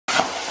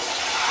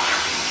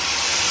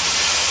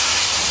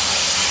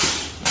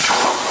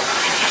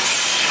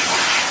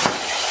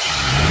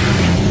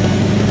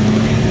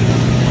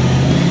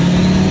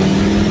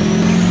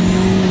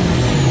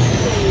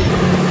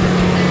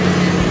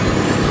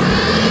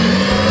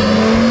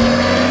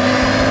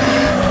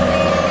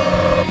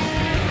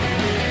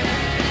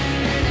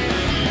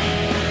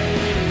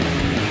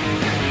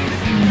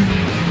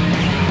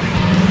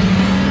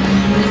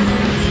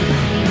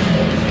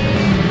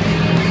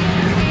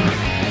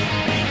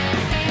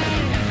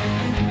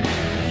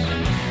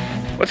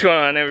What's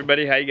going on,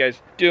 everybody? How you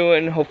guys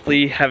doing?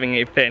 Hopefully having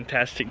a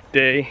fantastic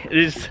day. It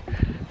is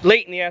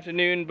late in the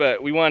afternoon,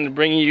 but we wanted to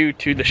bring you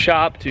to the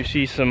shop to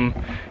see some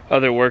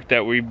other work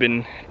that we've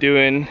been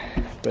doing.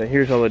 But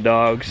here's all the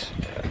dogs.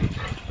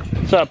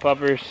 What's up,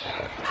 puppers?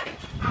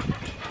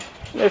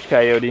 There's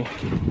Coyote.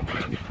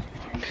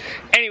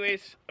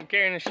 Anyways, I'm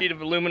carrying a sheet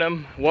of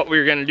aluminum. What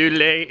we're gonna do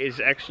today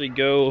is actually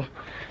go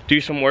do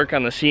some work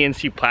on the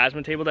CNC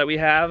plasma table that we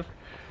have.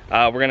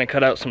 We're gonna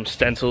cut out some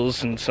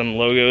stencils and some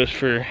logos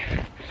for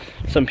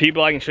some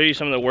people. I can show you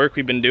some of the work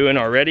we've been doing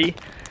already.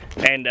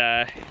 And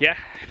yeah,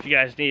 if you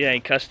guys need any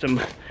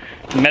custom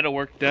metal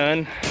work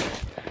done,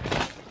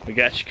 we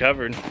got you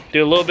covered.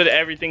 Do a little bit of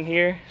everything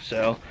here.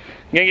 So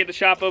I'm gonna get the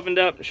shop opened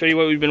up, show you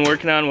what we've been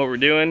working on, what we're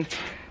doing,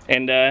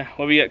 and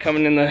what we got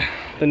coming in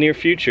the near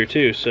future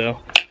too. So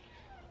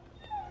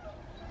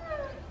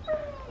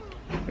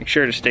make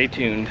sure to stay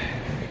tuned.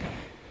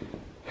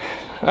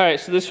 Alright,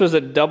 so this was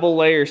a double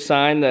layer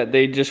sign that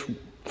they just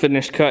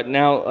finished cutting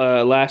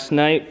out last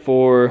night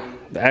for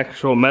the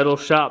actual metal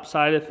shop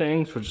side of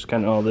things, which is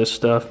kind of all this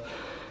stuff.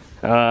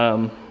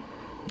 All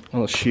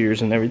the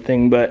shears and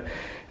everything. But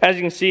as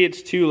you can see,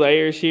 it's 2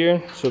 layers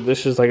here. So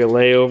this is like a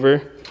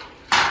layover.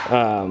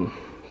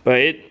 But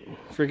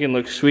it freaking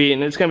looks sweet,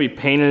 and it's going to be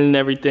painted and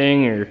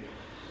everything, or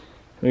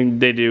I mean,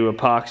 they do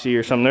epoxy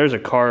or something. There's a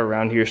car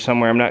around here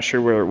somewhere. I'm not sure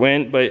where it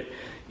went, but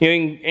you know,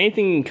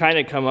 anything you can kind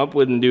of come up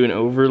with and do an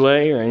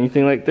overlay or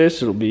anything like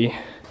this, it'll be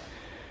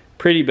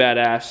pretty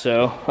badass.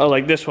 So, oh,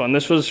 like this one.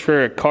 This was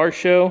for a car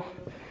show.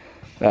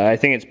 I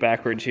think it's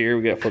backwards here.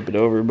 We got to flip it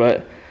over,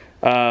 but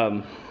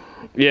yeah,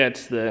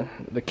 it's the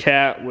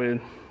cat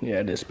with, yeah,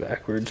 it is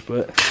backwards,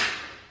 but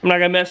I'm not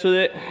gonna mess with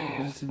it.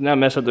 It's not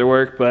mess up their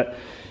work, but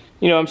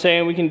you know what I'm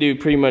saying, we can do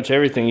pretty much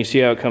everything. You see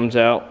how it comes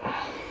out,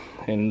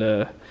 and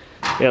yeah,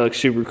 it looks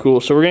super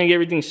cool. So we're gonna get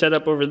everything set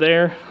up over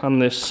there on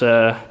this.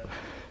 I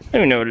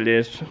don't even know what it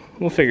is.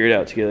 We'll figure it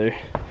out together.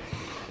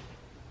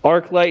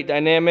 ArcLight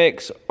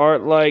Dynamics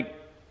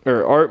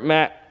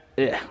ArcMax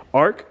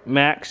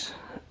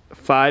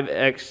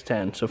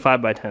 5x10. So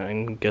 5x10.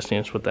 I'm guessing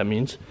that's what that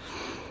means.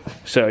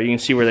 So you can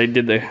see where they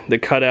did the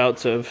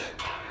cutouts of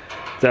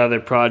the other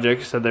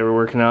projects that they were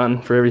working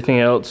on for everything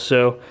else.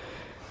 So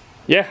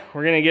yeah,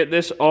 we're gonna get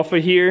this off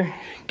of here,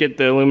 get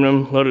the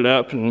aluminum loaded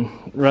up, and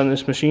run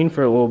this machine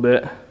for a little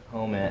bit.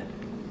 Home it.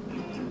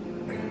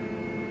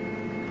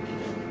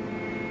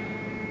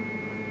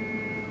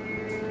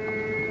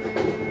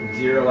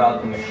 Zero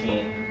out the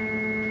machine.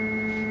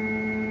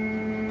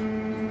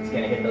 It's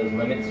gonna hit those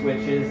limit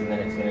switches, and then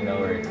it's gonna know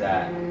where it's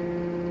at.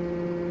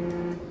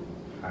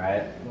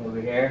 Alright,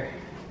 over here.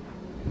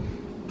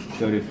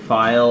 Go to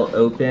File,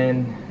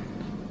 Open,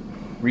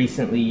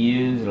 Recently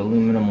Used,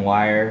 Aluminum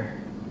Wire.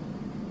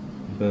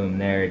 Boom,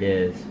 there it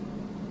is.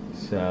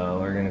 So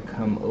we're gonna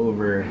come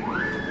over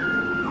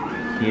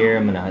here.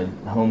 I'm gonna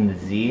home the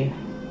Z.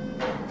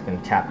 It's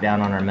gonna tap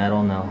down on our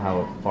metal, know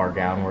how far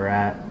down we're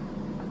at.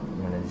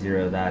 I'm going to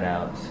zero that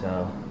out.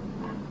 So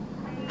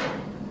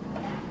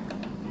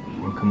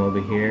we'll come over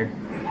here,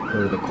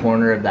 go to the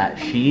corner of that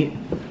sheet.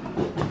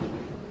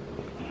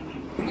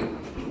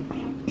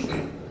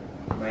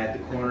 Am I at the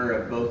corner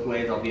of both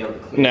ways? I'll be able to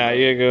clear. Nah,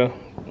 you gotta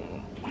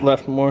go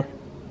left more.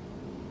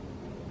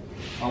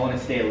 I want to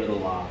stay a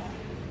little off.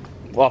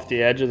 Off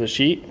the edge of the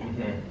sheet?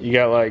 Mm-hmm. You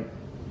got like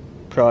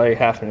probably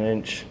 ½ an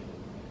inch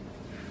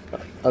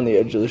on the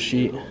edge of the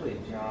sheet.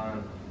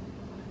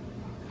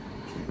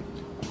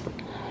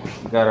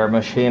 Got our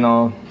machine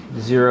all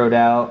zeroed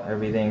out,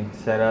 everything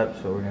set up,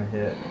 so we're gonna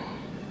hit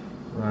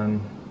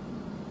run.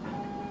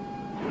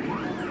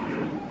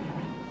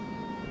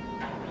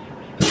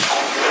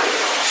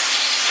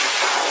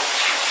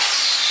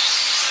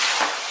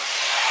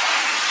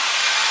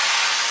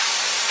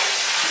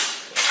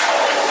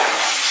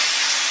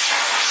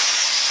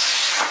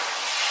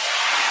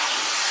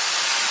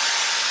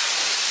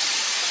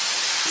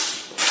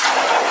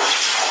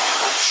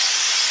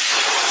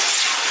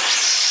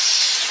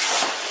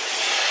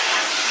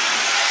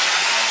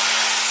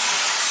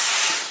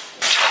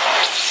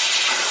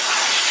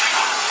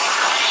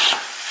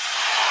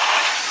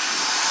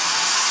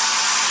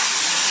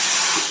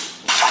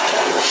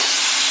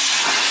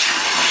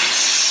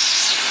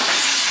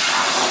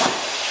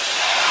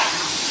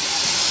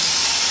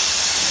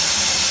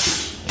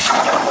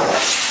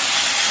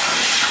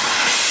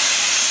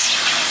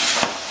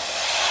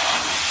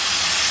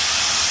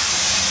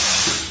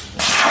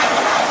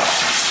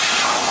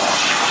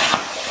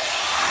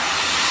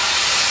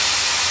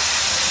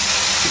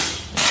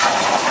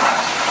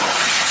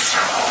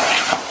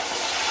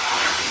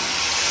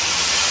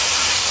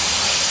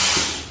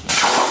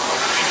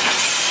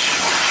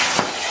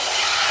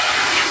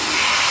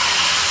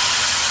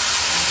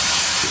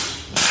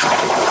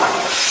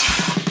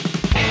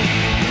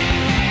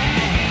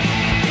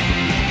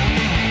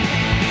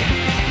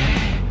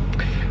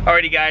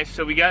 Alrighty guys,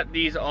 so we got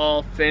these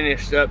all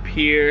finished up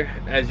here,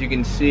 as you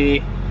can see.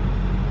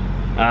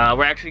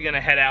 We're actually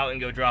gonna head out and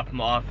go drop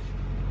them off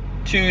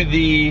to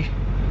the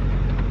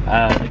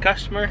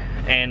customer,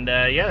 and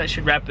yeah, that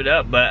should wrap it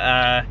up.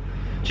 But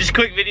just a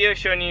quick video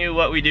showing you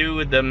what we do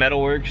with the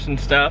metalworks and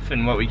stuff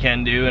and what we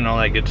can do and all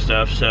that good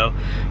stuff. So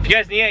if you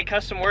guys need any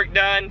custom work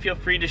done, feel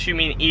free to shoot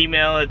me an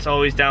email. It's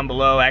always down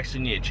below. I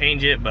actually need to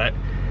change it, but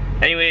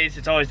anyways,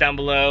 it's always down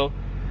below.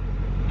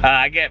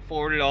 I get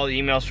forwarded all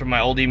the emails from my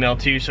old email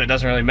too, so it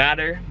doesn't really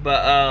matter.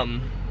 But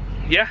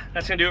yeah,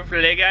 that's gonna do it for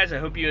today, guys. I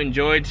hope you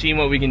enjoyed seeing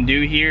what we can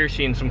do here,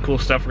 seeing some cool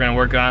stuff we're gonna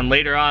work on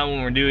later on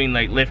when we're doing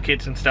like lift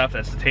kits and stuff.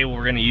 That's the table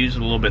we're gonna use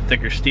with a little bit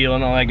thicker steel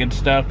and all that good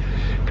stuff.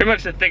 Pretty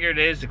much the thicker it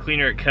is, the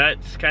cleaner it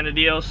cuts, kind of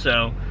deal.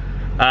 So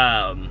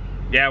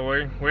yeah,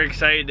 we're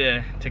excited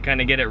to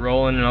kind of get it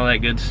rolling and all that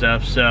good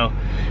stuff. So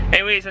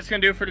anyways, that's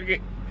gonna do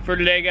it for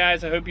today,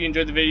 guys. I hope you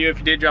enjoyed the video. If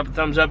you did, drop a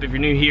thumbs up. If you're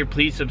new here,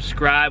 please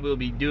subscribe. We'll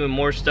be doing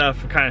more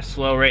stuff. We're kind of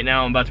slow right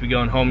now. I'm about to be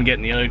going home and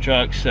getting the other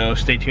truck, so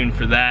stay tuned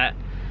for that.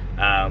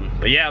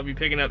 But yeah, I'll be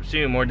picking up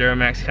soon more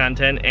Duramax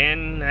content,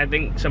 and I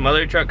think some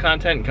other truck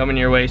content coming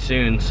your way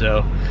soon.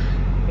 So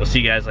we'll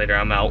see you guys later.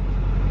 I'm out.